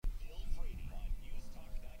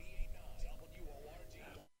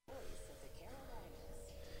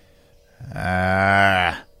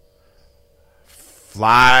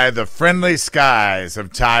fly the friendly skies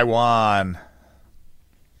of Taiwan.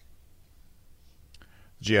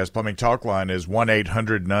 GS Plumbing Talk line is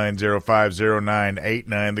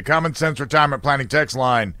 1-800-905-0989. The Common Sense Retirement Planning text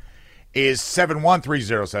line is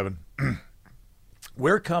 71307.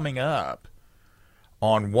 We're coming up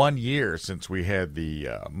on 1 year since we had the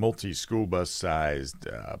multi-school bus-sized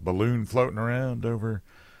balloon floating around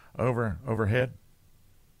overhead.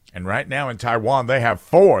 And right now in Taiwan, they have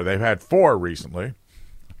 4. They've had 4 recently.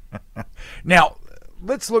 Now,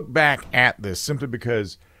 let's look back at this simply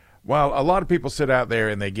because, while a lot of people sit out there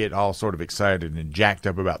and they get all sort of excited and jacked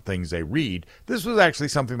up about things they read, this was actually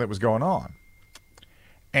something that was going on.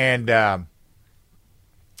 And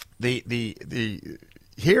the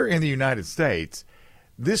here in the United States,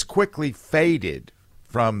 this quickly faded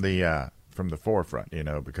from the forefront,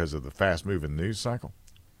 because of the fast-moving news cycle.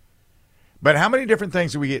 But how many different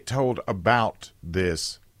things do we get told about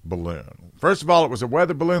this balloon? First of all, it was a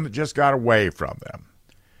weather balloon that just got away from them.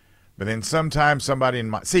 But then sometimes somebody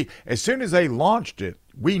as soon as they launched it,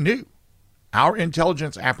 we knew. Our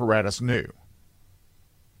intelligence apparatus knew.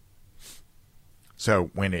 So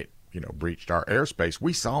when it, breached our airspace,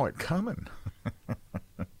 we saw it coming.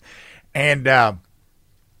 And I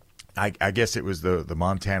guess it was the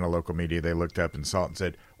Montana local media. They looked up and saw it and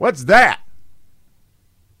said, "What's that?"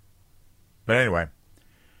 But anyway,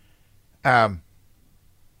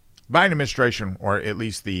 Biden administration, or at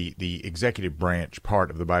least the executive branch part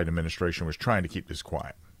of the Biden administration, was trying to keep this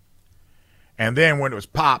quiet. And then when it was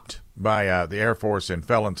popped by the Air Force and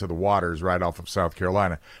fell into the waters right off of South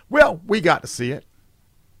Carolina, well, we got to see it.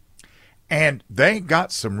 And they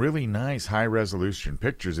got some really nice high-resolution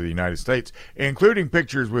pictures of the United States, including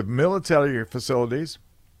pictures with military facilities.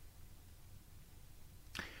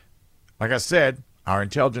 Like I said, our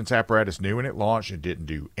intelligence apparatus knew when it launched. It didn't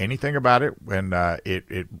do anything about it when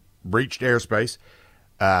it breached airspace.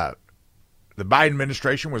 The Biden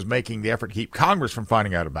administration was making the effort to keep Congress from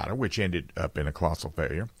finding out about it, which ended up in a colossal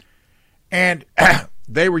failure. And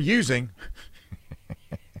they were using,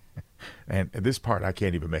 and this part I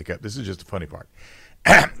can't even make up. This is just the funny part.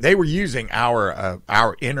 They were using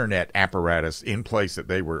our internet apparatus in place that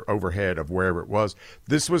they were overhead of wherever it was.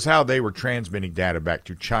 This was how they were transmitting data back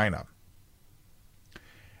to China.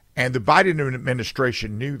 And the Biden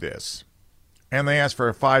administration knew this, and they asked for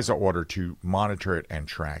a FISA order to monitor it and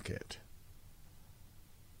track it.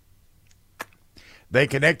 They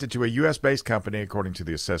connected to a U.S.-based company, according to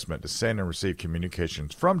the assessment, to send and receive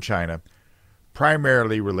communications from China,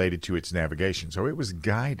 primarily related to its navigation. So it was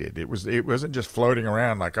guided. It wasn't just floating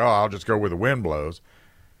around like, I'll just go where the wind blows.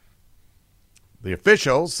 The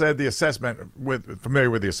officials said the assessment, familiar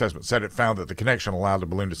with the assessment, said it found that the connection allowed the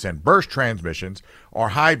balloon to send burst transmissions or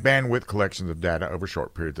high bandwidth collections of data over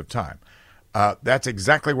short periods of time. That's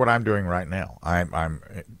exactly what I'm doing right now. I'm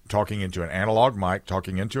talking into an analog mic,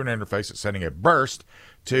 talking into an interface that's sending a burst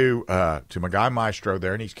to my guy Maestro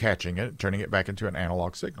there, and he's catching it, turning it back into an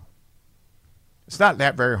analog signal. It's not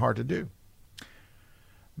that very hard to do.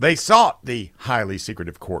 They sought the highly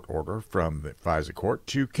secretive court order from the FISA court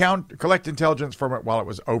to collect intelligence from it while it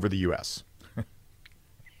was over the U.S.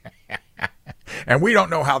 And we don't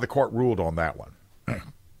know how the court ruled on that one.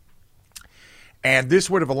 And this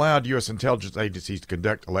would have allowed U.S. intelligence agencies to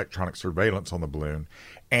conduct electronic surveillance on the balloon.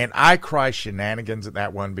 And I cry shenanigans at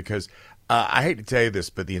that one because I hate to tell you this,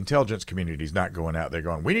 but the intelligence community is not going out there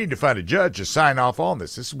going, we need to find a judge to sign off on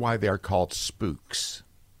this. This is why they're called spooks.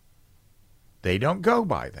 They don't go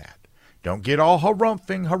by that. Don't get all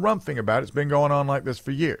harumphing about it. It's been going on like this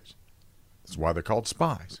for years. That's why they're called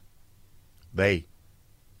spies. They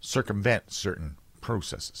circumvent certain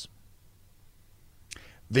processes.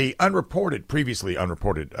 The previously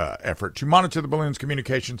unreported effort to monitor the balloon's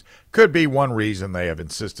communications could be one reason they have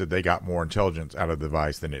insisted they got more intelligence out of the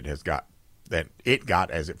device than it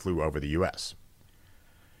got as it flew over the U.S.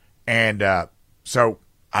 And so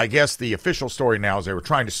I guess the official story now is they were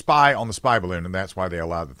trying to spy on the spy balloon, and that's why they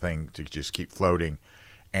allowed the thing to just keep floating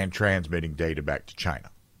and transmitting data back to China.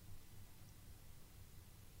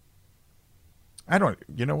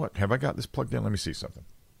 You know what? Have I got this plugged in? Let me see something.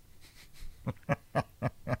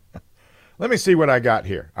 Let me see what I got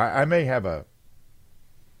here. I may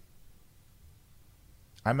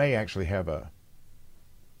actually have a,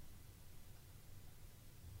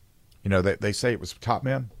 they say it was Top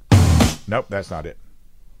Men. Nope, that's not it.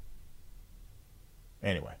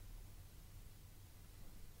 Anyway.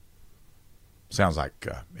 Sounds like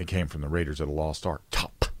it came from the Raiders of the Lost Ark.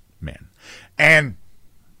 Top Men. And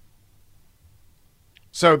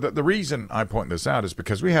so the reason I point this out is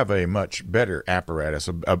because we have a much better apparatus,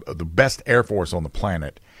 the best Air Force on the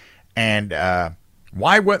planet. And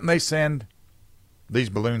why wouldn't they send these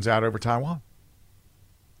balloons out over Taiwan.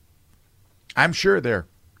 I'm sure they're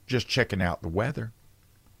just checking out the weather.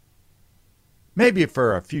 Maybe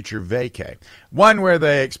for a future vacay. One where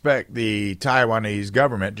they expect the Taiwanese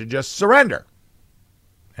government to just surrender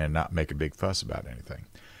and not make a big fuss about anything.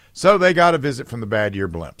 So they got a visit from the bad year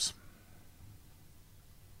blimps.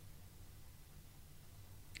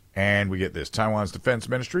 And we get this. Taiwan's defense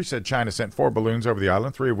ministry said China sent 4 balloons over the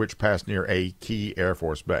island, 3 of which passed near a key Air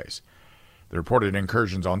Force base. The reported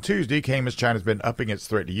incursions on Tuesday came as China's been upping its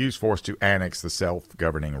threat to use force to annex the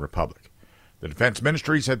self-governing republic. The defense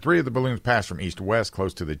ministry said 3 of the balloons passed from east to west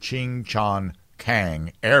close to the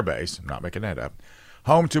Qing-Chan-Kang Air Base, I'm not making that up,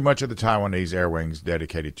 home to much of the Taiwanese air wings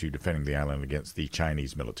dedicated to defending the island against the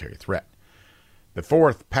Chinese military threat. The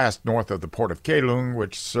 4th passed north of the port of Keelung,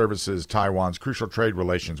 which services Taiwan's crucial trade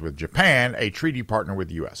relations with Japan, a treaty partner with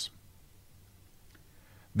the U.S.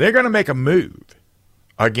 They're going to make a move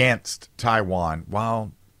against Taiwan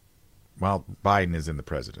while Biden is in the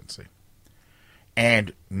presidency.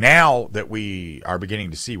 And now that we are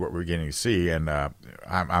beginning to see what we're beginning to see, and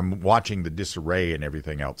I'm watching the disarray and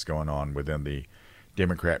everything else going on within the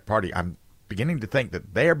Democrat Party, I'm beginning to think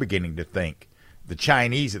that they're beginning to think, the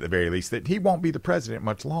Chinese at the very least, that he won't be the president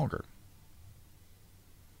much longer.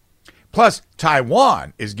 Plus,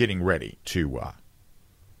 Taiwan is getting ready to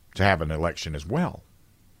have an election as well.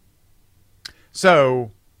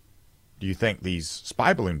 So, do you think these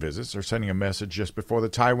spy balloon visits are sending a message just before the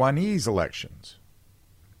Taiwanese elections?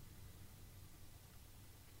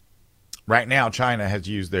 Right now, China has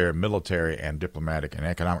used their military and diplomatic and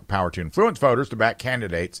economic power to influence voters to back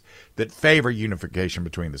candidates that favor unification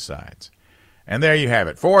between the sides. And there you have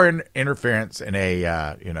it, foreign interference in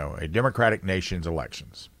a democratic nation's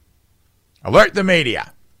elections. Alert the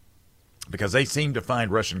media, because they seem to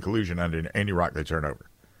find Russian collusion under any rock they turn over.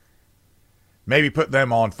 Maybe put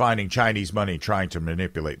them on finding Chinese money trying to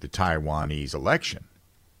manipulate the Taiwanese election.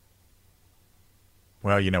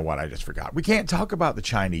 Well, you know what? I just forgot. We can't talk about the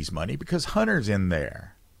Chinese money because Hunter's in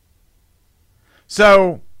there.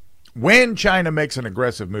 So, when China makes an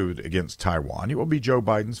aggressive move against Taiwan, it will be Joe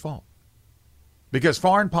Biden's fault. Because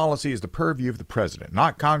foreign policy is the purview of the president,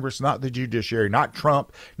 not Congress, not the judiciary, not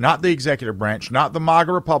Trump, not the executive branch, not the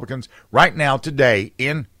MAGA Republicans. Right now, today,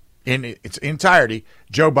 in its entirety,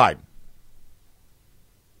 Joe Biden.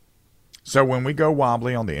 So when we go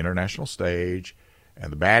wobbly on the international stage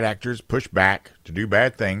and the bad actors push back to do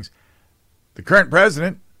bad things, the current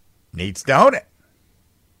president needs to own it.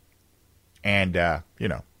 And,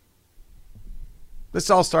 this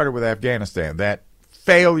all started with Afghanistan, that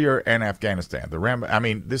failure in Afghanistan.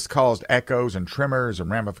 This caused echoes and tremors and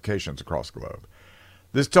ramifications across the globe.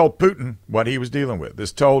 This told Putin what he was dealing with.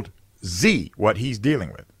 This told Xi what he's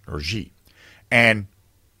dealing with, or Xi. And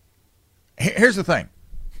here's the thing.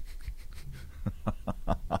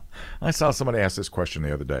 I saw somebody ask this question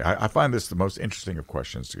the other day. I find this the most interesting of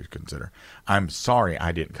questions to consider. I'm sorry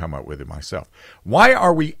I didn't come up with it myself. Why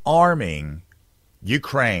are we arming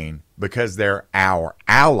Ukraine because they're our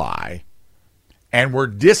ally, and we're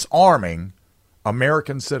disarming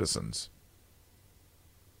American citizens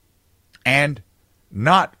and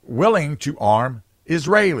not willing to arm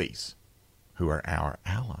Israelis, who are our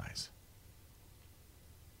allies?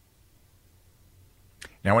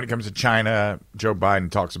 Now, when it comes to China, Joe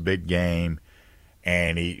Biden talks a big game,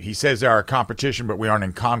 and he says they are a competition, but we aren't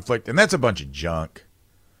in conflict, and that's a bunch of junk.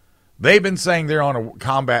 They've been saying they're on a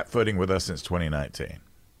combat footing with us since 2019.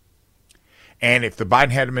 And if the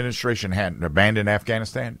Biden administration hadn't abandoned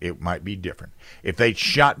Afghanistan, it might be different. If they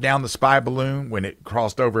shot down the spy balloon when it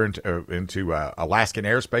crossed over into Alaskan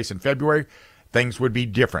airspace in February, things would be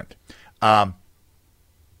different. And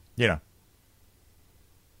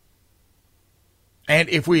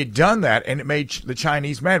if we had done that and it made the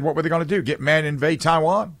Chinese mad, what were they going to do? Get mad and invade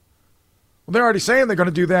Taiwan? Well, they're already saying they're going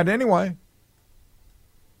to do that anyway.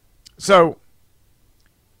 So,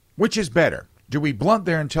 which is better? Do we blunt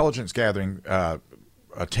their intelligence gathering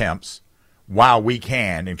attempts while we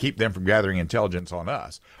can and keep them from gathering intelligence on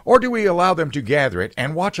us? Or do we allow them to gather it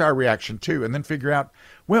and watch our reaction too and then figure out,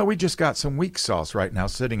 well, we just got some weak sauce right now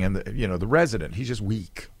sitting in the resident. He's just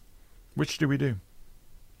weak. Which do we do?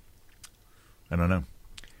 I don't know.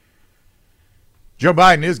 Joe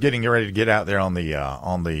Biden is getting ready to get out there on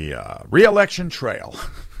the re-election trail.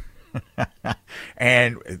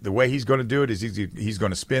 And the way he's going to do it is he's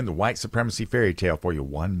going to spin the white supremacy fairy tale for you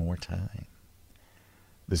one more time.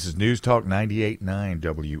 This is News Talk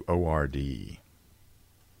 98.9 WORD. Eyewitnesses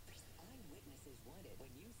wanted.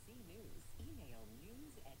 When you see news, email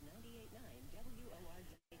news@98.9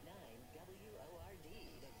 WORD,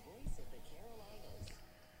 the voice of the Carolinas.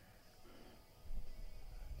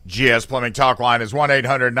 GS Plumbing Talk line is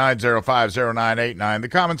 1-800-905-0989. The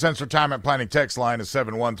Common Sense Retirement Planning text line is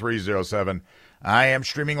 71307. I am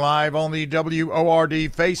streaming live on the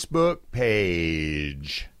WORD Facebook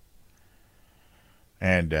page.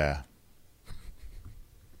 And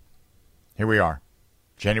here we are,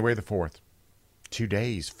 January the 4th. 2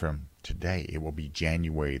 days from today, it will be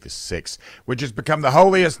January the 6th, which has become the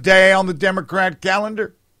holiest day on the Democrat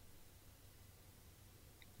calendar.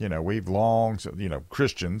 You know, we've long,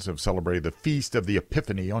 Christians have celebrated the Feast of the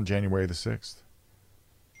Epiphany on January the 6th.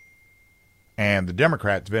 And the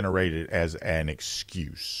Democrats venerate it as an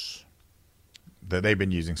excuse that they've been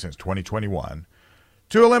using since 2021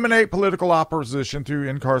 to eliminate political opposition through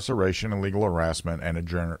incarceration and legal harassment and a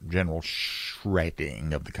general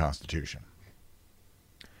shredding of the Constitution.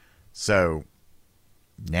 So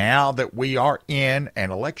now that we are in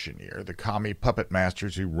an election year, the commie puppet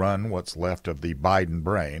masters who run what's left of the Biden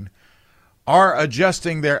brain are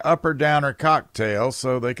adjusting their upper-downer cocktail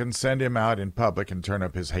so they can send him out in public and turn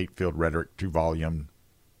up his hate-filled rhetoric to volume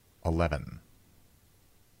 11.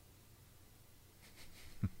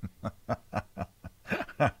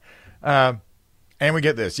 And we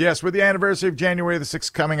get this. Yes, with the anniversary of January the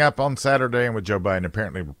 6th coming up on Saturday, and with Joe Biden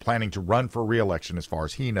apparently planning to run for re-election as far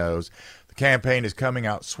as he knows, the campaign is coming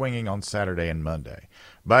out swinging on Saturday and Monday.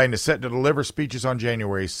 Biden is set to deliver speeches on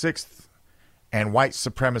January 6th, and white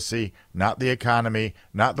supremacy, not the economy,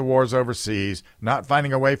 not the wars overseas, not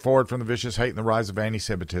finding a way forward from the vicious hate and the rise of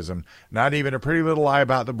anti-Semitism, not even a pretty little lie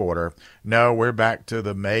about the border. No, we're back to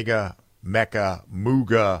the MAGA white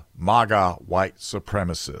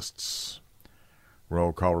supremacists.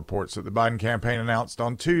 Roll call reports that the Biden campaign announced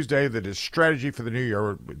on Tuesday that its strategy for the new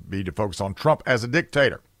year would be to focus on Trump as a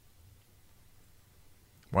dictator.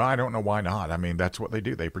 Well, I don't know why not. I mean, that's what they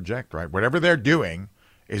do. They project, right? Whatever they're doing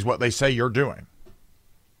is what they say you're doing.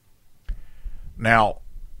 Now,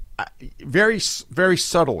 very, very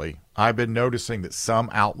subtly, I've been noticing that some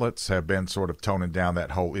outlets have been sort of toning down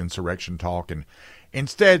that whole insurrection talk and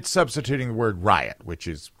instead substituting the word riot, which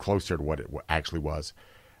is closer to what it actually was.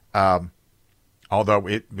 Although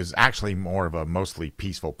it was actually more of a mostly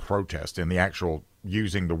peaceful protest in the actual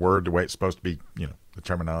using the word the way it's supposed to be, the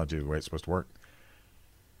terminology the way it's supposed to work.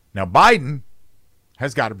 Now, Biden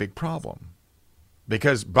has got a big problem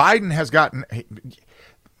because Biden has gotten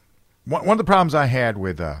one of the problems I had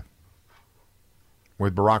with Barack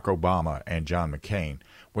Obama and John McCain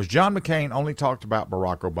was John McCain only talked about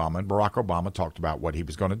Barack Obama, and Barack Obama talked about what he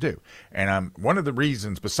was going to do. And one of the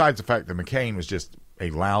reasons, besides the fact that McCain was just a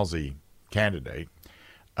lousy candidate,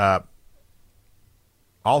 all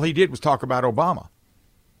he did was talk about Obama.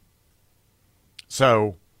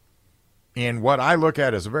 So, in what I look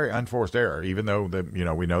at as a very unforced error, even though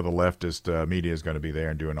we know the leftist media is going to be there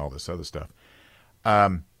and doing all this other stuff,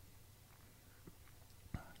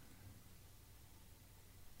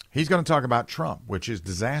 he's going to talk about Trump, which is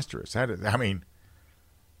disastrous.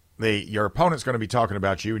 Your opponent's going to be talking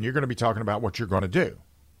about you, and you're going to be talking about what you're going to do.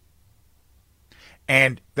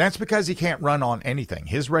 And that's because he can't run on anything.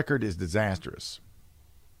 His record is disastrous.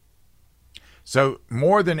 So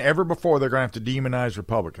more than ever before, they're going to have to demonize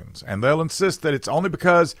Republicans. And they'll insist that it's only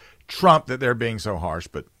because Trump that they're being so harsh.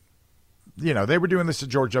 But, they were doing this to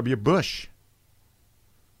George W. Bush.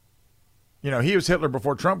 He was Hitler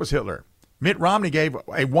before Trump was Hitler. Mitt Romney gave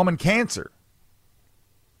a woman cancer.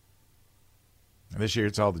 And this year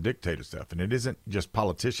it's all the dictator stuff. And it isn't just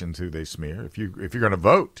politicians who they smear. If you're going to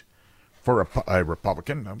vote for a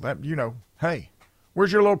Republican, hey,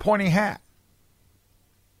 where's your little pointy hat?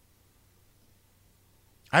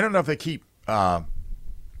 I don't know if they keep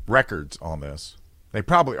records on this. They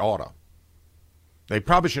probably ought to. They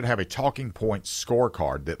probably should have a talking point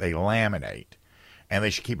scorecard that they laminate. And they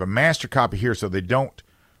should keep a master copy here so they don't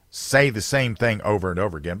say the same thing over and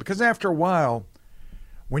over again. Because after a while,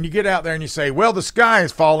 when you get out there and you say, well, the sky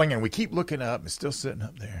is falling, and we keep looking up, and it's still sitting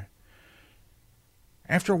up there.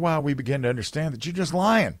 After a while, we begin to understand that you're just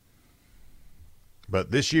lying.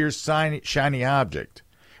 But this year's shiny object,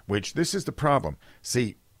 which this is the problem.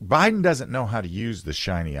 See, Biden doesn't know how to use the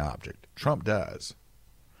shiny object. Trump does.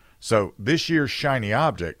 So this year's shiny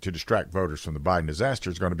object to distract voters from the Biden disaster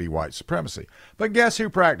is going to be white supremacy. But guess who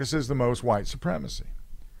practices the most white supremacy?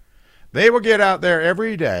 They will get out there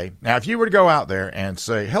every day. Now, if you were to go out there and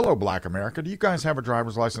say, hello, Black America, do you guys have a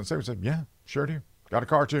driver's license? They would say, yeah, sure do. Got a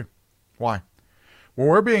car too. Why? Well,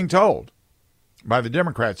 we're being told by the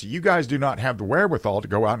Democrats that you guys do not have the wherewithal to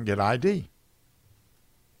go out and get ID.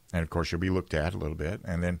 And, of course, you'll be looked at a little bit.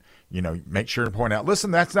 And then, make sure to point out,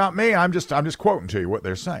 listen, that's not me. I'm just quoting to you what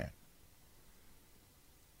they're saying.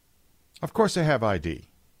 Of course they have ID.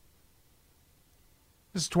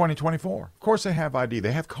 This is 2024. Of course they have ID.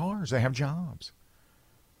 They have cars. They have jobs.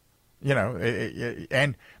 You know,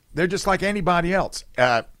 and they're just like anybody else.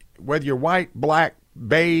 Whether you're white, black,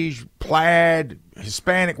 beige, plaid,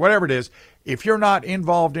 Hispanic, whatever it is, if you're not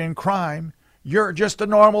involved in crime, you're just a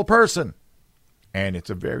normal person. And it's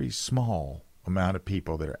a very small amount of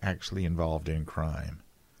people that are actually involved in crime.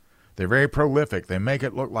 They're very prolific. They make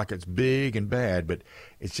it look like it's big and bad, but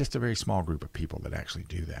it's just a very small group of people that actually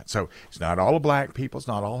do that. So it's not all black people, it's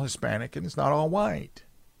not all Hispanic, and it's not all white.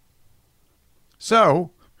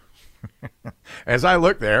 So as I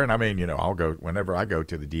look there, and I mean, you know, I'll go whenever I go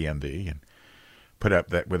to the DMV and put up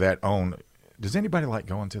that with that own. Does anybody like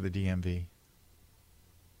going to the DMV?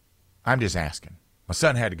 I'm just asking. My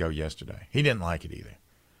son had to go yesterday. He didn't like it either.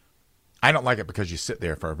 I don't like it because you sit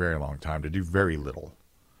there for a very long time to do very little.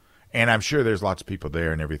 And I'm sure there's lots of people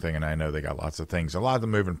there and everything, and I know they got lots of things, a lot of the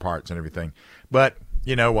moving parts and everything. But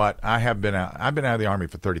you know what? I've been out of the Army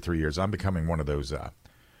for 33 years. I'm becoming one of those.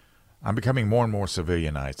 I'm becoming more and more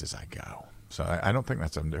civilianized as I go. So I don't think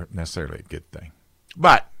that's necessarily a good thing.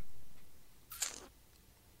 But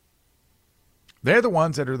they're the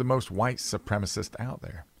ones that are the most white supremacist out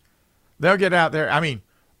there. They'll get out there. I mean,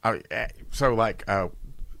 so like a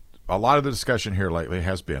lot of the discussion here lately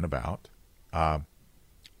has been about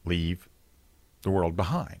Leave the World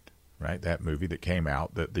Behind, right? That movie that came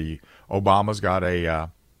out that the Obamas got a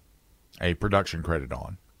production credit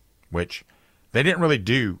on, which they didn't really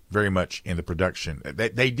do very much in the production.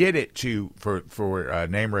 They did it for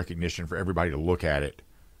name recognition for everybody to look at it,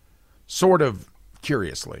 sort of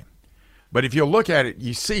curiously. But if you look at it,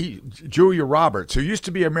 you see Julia Roberts, who used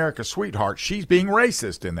to be America's sweetheart. She's being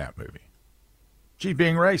racist in that movie. She's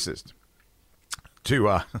being racist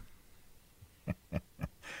to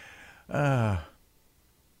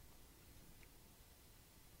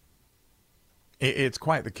it's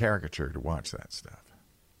quite the caricature to watch that stuff.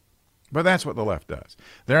 But that's what the left does.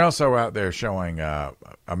 They're also out there showing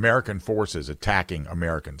American forces attacking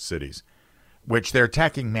American cities, which they're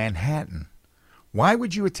attacking Manhattan. Why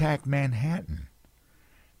would you attack Manhattan?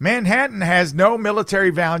 Manhattan has no military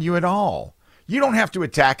value at all. You don't have to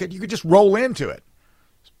attack it. You could just roll into it.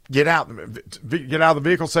 Get out of the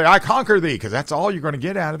vehicle, say, I conquer thee, because that's all you're going to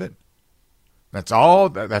get out of it. That's all.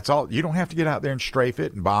 You don't have to get out there and strafe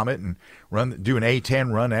it and bomb it and do an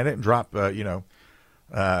A-10 run at it and drop,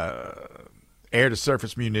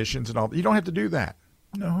 air-to-surface munitions and all. You don't have to do that.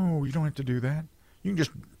 No, you don't have to do that. You can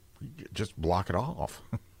just block it off.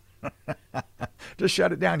 Just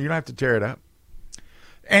shut it down. You don't have to tear it up.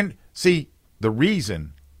 And see, the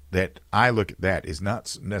reason that I look at that is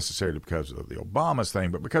not necessarily because of the Obamas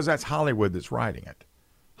thing, but because that's Hollywood that's writing it.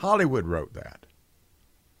 Hollywood wrote that.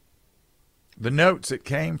 The notes that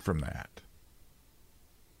came from that,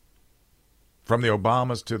 from the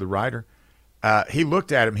Obamas to the writer, he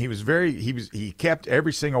looked at him. He kept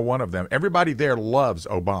every single one of them. Everybody there loves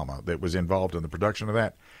Obama that was involved in the production of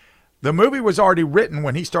that. The movie was already written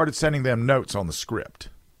when he started sending them notes on the script.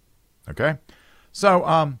 Okay?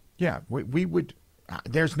 So, we would,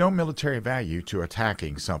 there's no military value to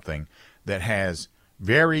attacking something that has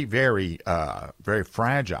very, very, very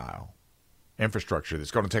fragile infrastructure that's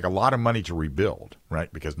going to take a lot of money to rebuild,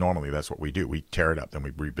 right? Because normally that's what we do. We tear it up, then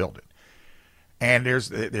we rebuild it. And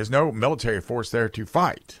there's no military force there to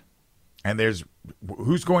fight. And there's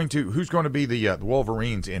who's going to be the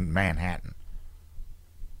Wolverines in Manhattan?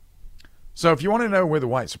 So if you want to know where the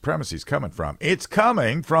white supremacy is coming from, it's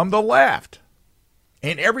coming from the left.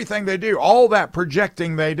 In everything they do, all that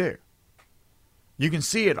projecting they do. You can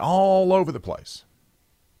see it all over the place.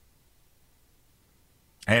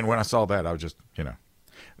 And when I saw that, I was just,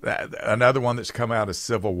 another one that's come out is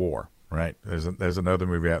Civil War, right? There's another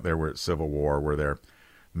movie out there where it's Civil War, where they're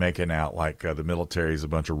making out like the military is a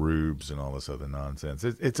bunch of rubes and all this other nonsense.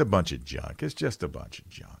 It's a bunch of junk. It's just a bunch of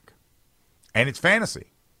junk. And it's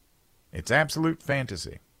fantasy. It's absolute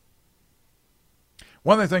fantasy.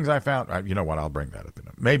 One of the things I found, you know what, I'll bring that up.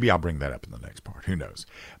 Maybe I'll bring that up in the next part. Who knows?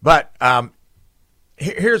 But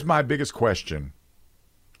here's my biggest question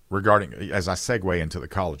regarding, as I segue into the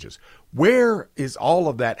colleges. Where is all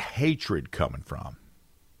of that hatred coming from?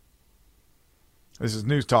 This is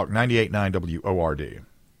News Talk 98.9 WORD.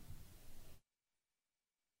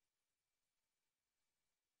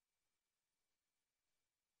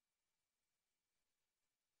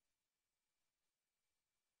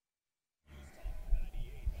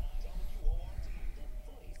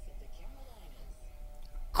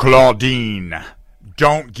 Claudine,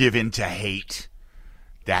 don't give in to hate.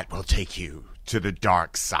 That will take you to the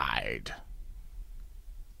dark side.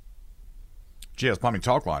 GS Plumbing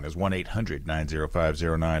Talk line is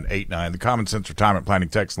 1-800-905-0989. The Common Sense Retirement Planning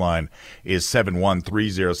text line is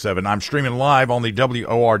 71307. I'm streaming live on the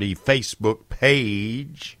WORD Facebook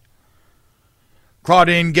page.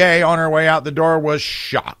 Claudine Gay, on her way out the door, was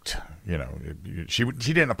shocked. You know, she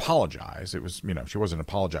didn't apologize. It was, you know, she wasn't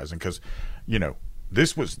apologizing because, you know,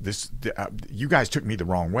 you guys took me the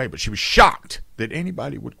wrong way, but she was shocked that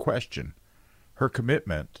anybody would question her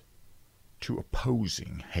commitment to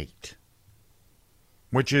opposing hate,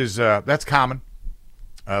 which is, that's common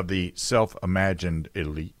of the self-imagined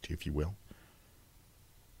elite, if you will,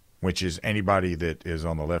 which is anybody that is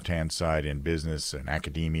on the left-hand side in business and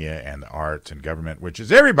academia and the arts and government, which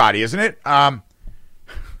is everybody, isn't it?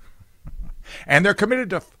 And they're committed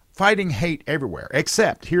to fighting hate everywhere,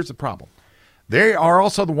 except here's the problem. They are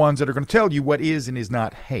also the ones that are going to tell you what is and is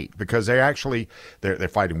not hate, because they're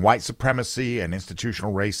fighting white supremacy and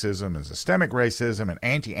institutional racism and systemic racism and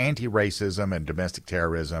anti-racism and domestic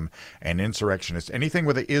terrorism and insurrectionists. Anything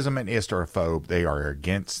with an ism, an ist, or a phobe, they are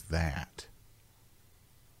against that.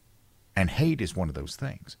 And hate is one of those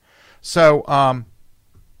things. So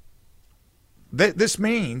this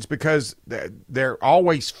means, because they're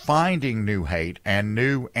always finding new hate and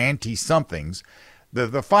new anti-somethings,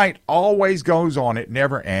 the fight always goes on. It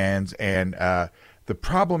never ends. And the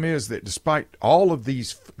problem is that despite all of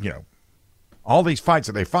these, you know, all these fights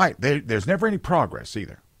that they fight, there's never any progress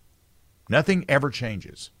either. Nothing ever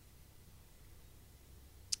changes.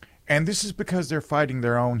 And this is because they're fighting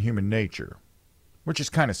their own human nature, which is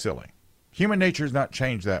kind of silly. Human nature has not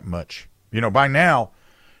changed that much. You know, by now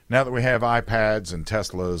that we have iPads and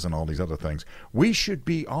Teslas and all these other things, we should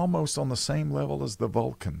be almost on the same level as the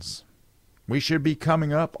Vulcans. We should be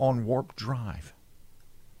coming up on warp drive.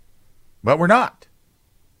 But we're not.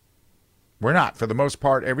 We're not. For the most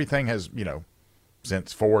part, everything has, you know,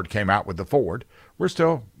 since Ford came out with the Ford, we're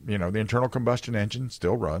still, you know, the internal combustion engine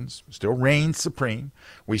still runs, still reigns supreme.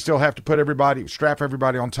 We still have to strap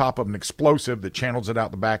everybody on top of an explosive that channels it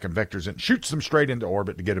out the back and vectors it and shoots them straight into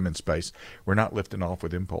orbit to get them in space. We're not lifting off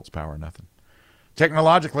with impulse power, nothing.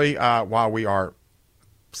 Technologically, while we are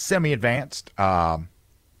semi-advanced,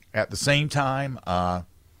 at the same time,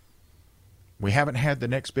 we haven't had the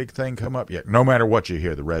next big thing come up yet, no matter what you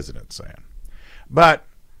hear the residents saying. But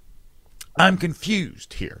I'm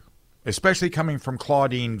confused here, especially coming from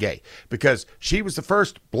Claudine Gay, because she was the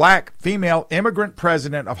first black female immigrant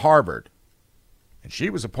president of Harvard. And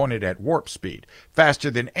she was appointed at warp speed,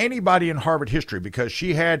 faster than anybody in Harvard history, because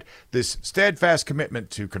she had this steadfast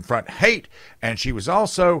commitment to confront hate, and she was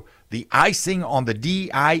also the icing on the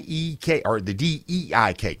DIE cake, or the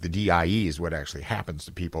DEI cake. The DIE is what actually happens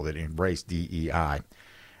to people that embrace DEI.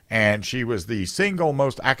 And she was the single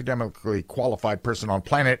most academically qualified person on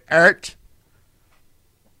planet Earth,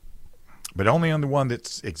 but only on the one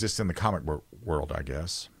that exists in the comic world, I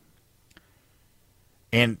guess.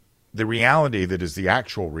 And the reality that is the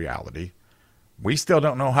actual reality, we still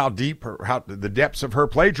don't know how deep the depths of her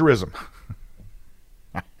plagiarism.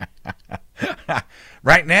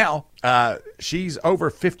 Right now, she's over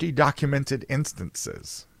 50 documented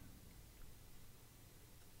instances.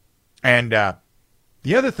 And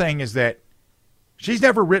the other thing is that she's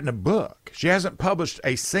never written a book. She hasn't published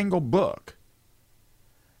a single book.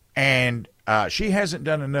 And she hasn't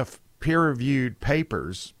done enough peer-reviewed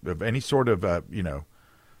papers of any sort of,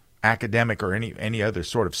 academic or any other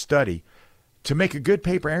sort of study to make a good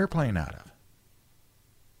paper airplane out of.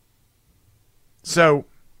 So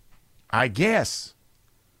I guess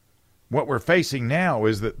what we're facing now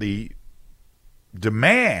is that the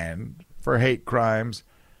demand for hate crimes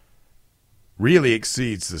really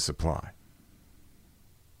exceeds the supply,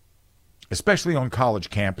 especially on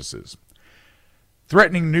college campuses.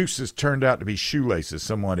 Threatening nooses turned out to be shoelaces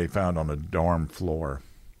somebody found on a dorm floor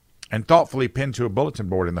and thoughtfully pinned to a bulletin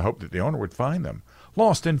board in the hope that the owner would find them.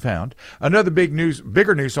 Lost and found. Another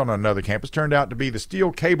bigger noose on another campus turned out to be the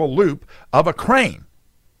steel cable loop of a crane.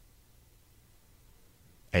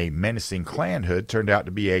 A menacing Klan hood turned out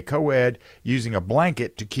to be a co-ed using a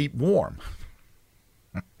blanket to keep warm.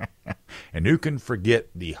 And who can forget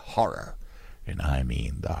the horror, and I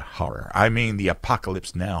mean the horror, I mean the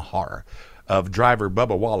apocalypse now horror, of driver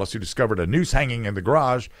Bubba Wallace, who discovered a noose hanging in the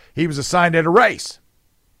garage he was assigned at a race.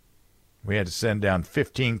 We had to send down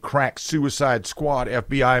 15 crack suicide squad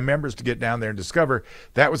FBI members to get down there and discover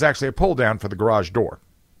that was actually a pull down for the garage door.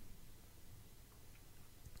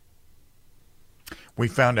 We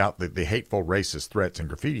found out that the hateful racist threats and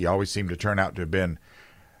graffiti always seem to turn out to have been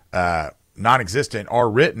non-existent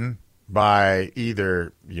or written by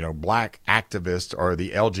either, black activists or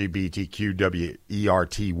the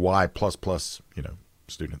LGBTQWERTY++,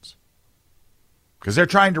 students. Because they're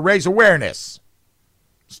trying to raise awareness.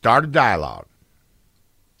 Start a dialogue.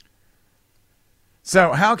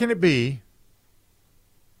 So how can it be,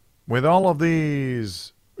 with all of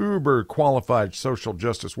these uber qualified social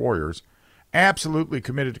justice warriors absolutely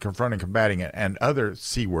committed to confronting, combating it, and other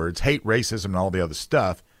C words, hate, racism, and all the other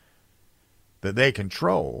stuff that they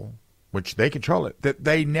control, which they control it, that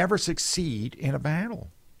they never succeed in a battle?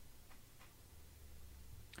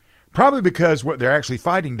 Probably because what they're actually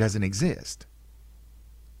fighting doesn't exist.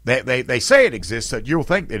 They say it exists, so you'll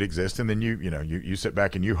think it exists, and then you sit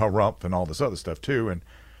back and you harump and all this other stuff too. And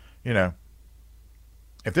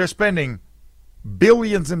if they're spending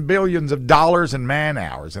billions and billions of dollars and man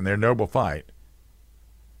hours in their noble fight,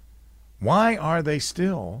 why are they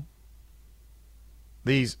still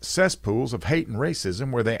these cesspools of hate and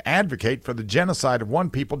racism where they advocate for the genocide of one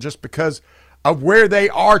people just because of where they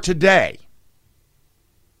are today?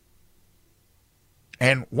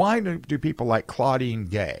 And why do people like Claudine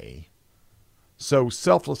Gay so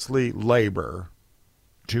selflessly labor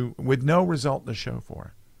with no result to show for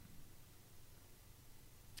it?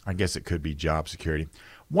 I guess it could be job security.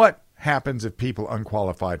 What happens if people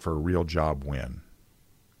unqualified for a real job win?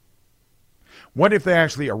 What if they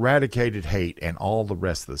actually eradicated hate and all the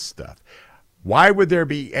rest of this stuff? Why would there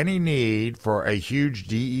be any need for a huge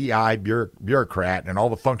DEI bureaucrat and all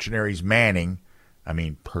the functionaries personing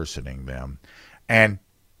them? And,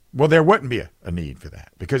 well, there wouldn't be a need for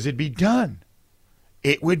that because it'd be done.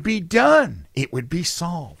 It would be done. It would be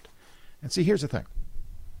solved. And see, here's the thing.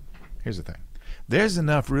 There's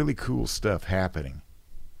enough really cool stuff happening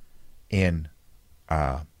in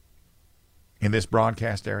this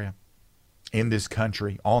broadcast area, in this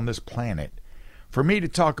country, on this planet, for me to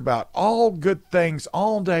talk about all good things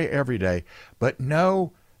all day, every day. But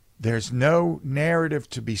no, there's no narrative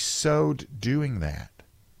to be sowed doing that.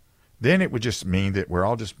 Then it would just mean that we're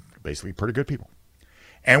all just basically pretty good people.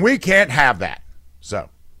 And we can't have that. So,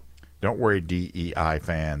 don't worry, DEI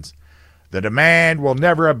fans. The demand will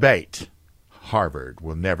never abate. Harvard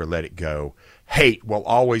will never let it go. Hate will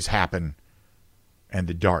always happen. And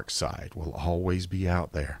the dark side will always be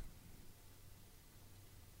out there.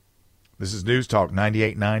 This is News Talk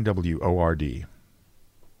 98.9 WORD.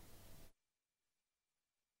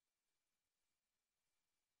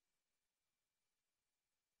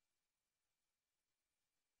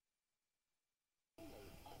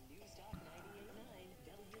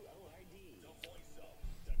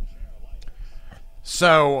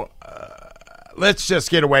 So let's just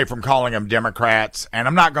get away from calling them Democrats, and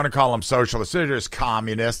I'm not going to call them socialists. They're just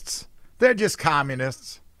communists. They're just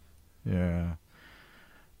communists. Yeah.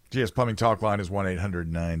 GS Plumbing Talk line is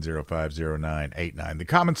 1-800-905-0989. The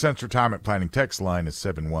Common Sense Retirement Planning text line is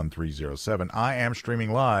 71307. I am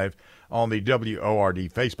streaming live on the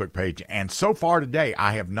WORD Facebook page, and so far today,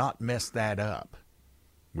 I have not messed that up,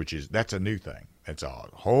 that's a new thing. It's a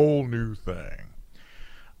whole new thing.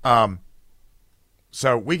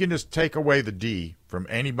 So we can just take away the D from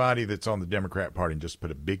anybody that's on the Democrat Party and just put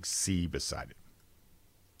a big C beside it.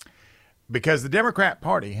 Because the Democrat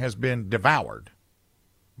Party has been devoured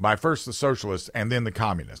by first the socialists and then the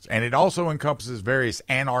communists. And it also encompasses various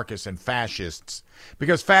anarchists and fascists,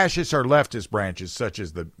 because fascists are leftist branches such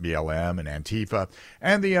as the BLM and Antifa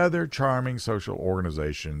and the other charming social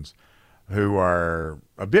organizations who are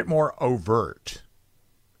a bit more overt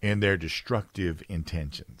in their destructive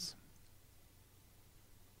intentions.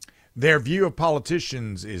 Their view of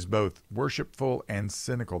politicians is both worshipful and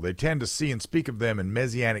cynical. They tend to see and speak of them in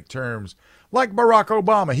messianic terms, like Barack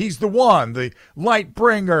Obama. He's the one, the light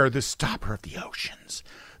bringer, the stopper of the oceans.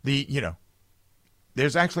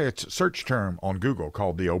 There's actually a search term on Google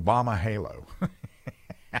called the Obama halo.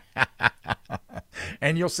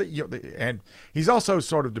 And you'll see, and he's also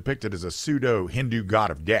sort of depicted as a pseudo Hindu god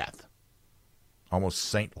of death, almost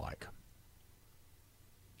saint-like.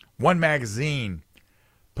 One magazine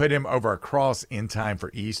put him over a cross in time for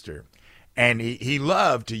Easter. And he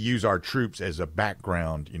loved to use our troops as a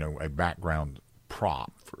background, a background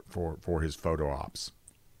prop for his photo ops.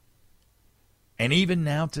 And even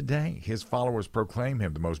now today, his followers proclaim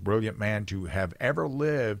him the most brilliant man to have ever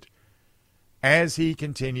lived as he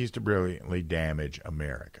continues to brilliantly damage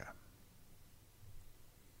America.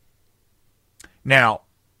 Now,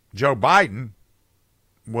 Joe Biden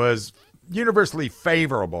was universally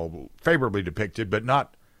favorably depicted, but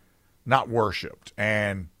not worshipped.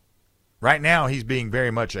 And right now he's being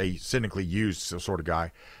very much a cynically used sort of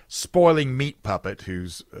guy, spoiling meat puppet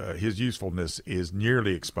whose his usefulness is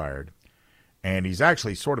nearly expired. And he's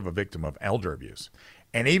actually sort of a victim of elder abuse.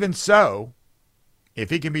 And even so, if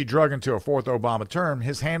he can be drugged into a fourth Obama term,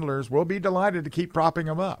 his handlers will be delighted to keep propping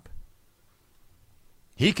him up.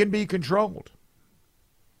 He can be controlled.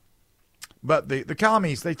 But the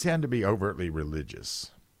commies, they tend to be overtly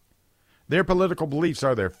religious. Their political beliefs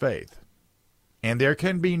are their faith. And there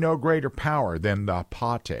can be no greater power than the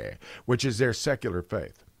pater, which is their secular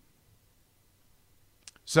faith.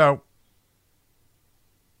 So,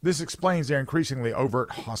 this explains their increasingly overt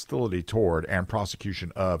hostility toward and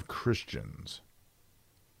prosecution of Christians.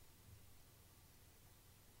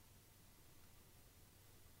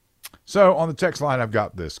 So, on the text line, I've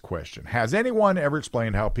got this question. Has anyone ever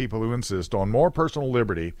explained how people who insist on more personal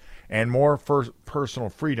liberty and more personal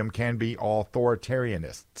freedom can be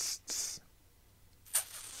authoritarianists?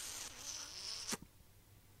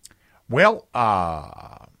 Well,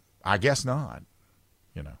 I guess not.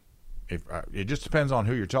 You know, if it just depends on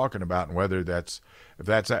who you're talking about and whether if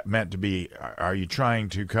that's meant to be. Are you trying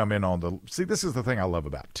to come in on the? See, this is the thing I love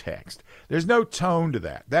about text. There's no tone to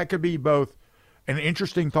that. That could be both an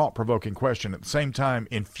interesting, thought-provoking question at the same time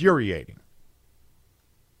infuriating.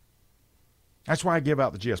 That's why I give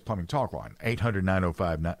out the GS Plumbing Talk line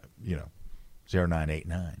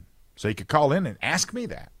 800-905-0989. So you could call in and ask me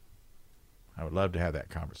that. I would love to have that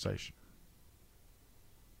conversation.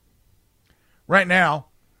 Right now,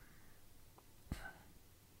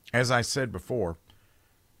 as I said before,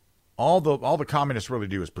 all the communists really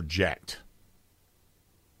do is project.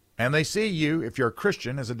 And they see you, if you're a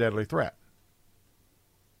Christian, as a deadly threat.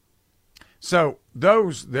 So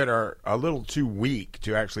those that are a little too weak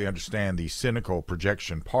to actually understand the cynical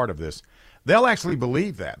projection part of this, they'll actually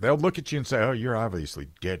believe that. They'll look at you and say, oh, you're obviously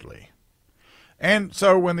deadly. And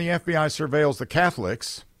so when the FBI surveils the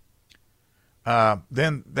Catholics,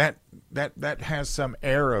 then that has some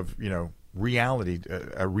air of, reality,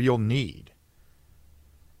 a real need.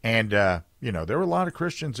 And, there were a lot of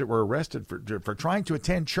Christians that were arrested for trying to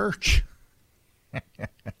attend church.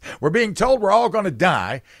 We're being told we're all going to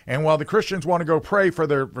die, and while the Christians want to go pray for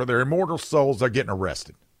their immortal souls, they're getting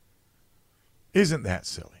arrested. Isn't that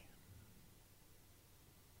silly?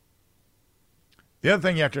 The other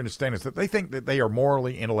thing you have to understand is that they think that they are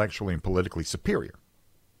morally, intellectually, and politically superior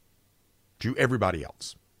to everybody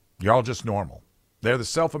else. You're all just normal. They're the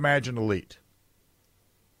self-imagined elite.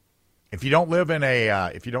 If you don't live in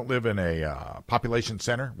a population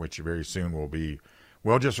center, which very soon will be,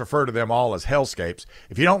 we'll just refer to them all as hellscapes.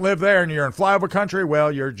 If you don't live there and you're in flyover country,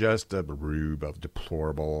 well, you're just a rube of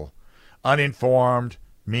deplorable, uninformed,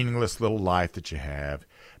 meaningless little life that you have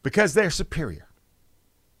because they're superior.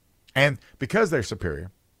 And because they're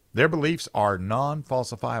superior, their beliefs are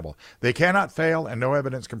non-falsifiable. They cannot fail, and no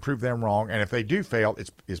evidence can prove them wrong. And if they do fail,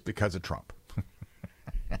 it's because of Trump.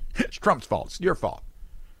 It's Trump's fault. It's your fault.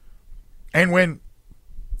 And when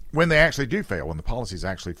they actually do fail, when the policies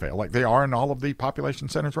actually fail, like they are in all of the population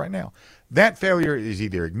centers right now, that failure is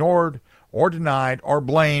either ignored or denied or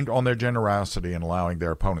blamed on their generosity in allowing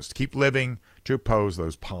their opponents to keep living to oppose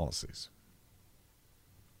those policies.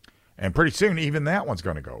 And pretty soon, even that one's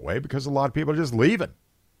going to go away because a lot of people are just leaving.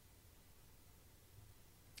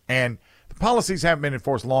 And the policies haven't been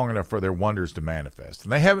enforced long enough for their wonders to manifest.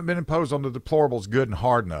 And they haven't been imposed on the deplorables good and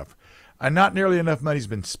hard enough. And not nearly enough money's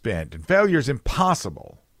been spent. And failure is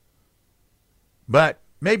impossible. But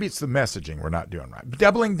maybe it's the messaging we're not doing right.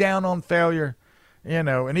 Doubling down on failure,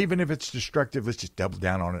 and even if it's destructive, let's just double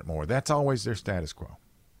down on it more. That's always their status quo.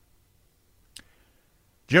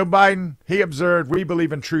 Joe Biden, he observed, we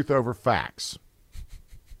believe in truth over facts.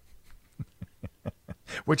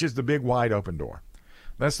 Which is the big wide open door.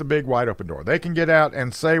 That's the big wide open door. They can get out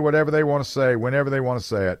and say whatever they want to say, whenever they want to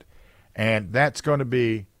say it. And that's going to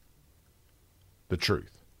be the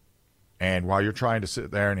truth. And while you're trying to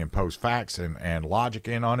sit there and impose facts and logic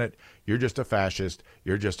in on it, you're just a fascist,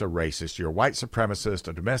 you're just a racist, you're a white supremacist,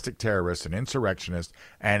 a domestic terrorist, an insurrectionist,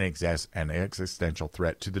 and an existential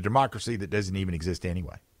threat to the democracy that doesn't even exist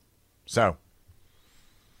anyway. So,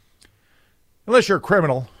 unless you're a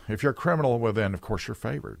criminal, if you're a criminal, well then, of course, you're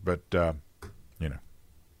favored. But,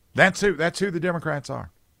 that's who the Democrats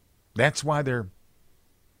are. That's why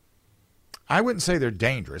I wouldn't say they're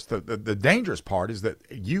dangerous. The dangerous part is that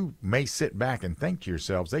you may sit back and think to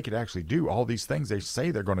yourselves, they could actually do all these things they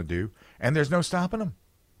say they're going to do, and there's no stopping them.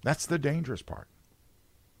 That's the dangerous part.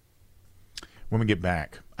 When we get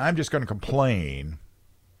back, I'm just going to complain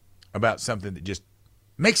about something that just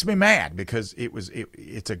makes me mad because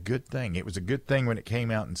it's a good thing. It was a good thing when it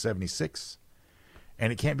came out in 76,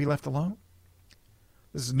 and it can't be left alone.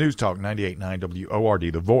 This is News Talk 98.9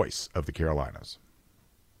 WORD, the voice of the Carolinas.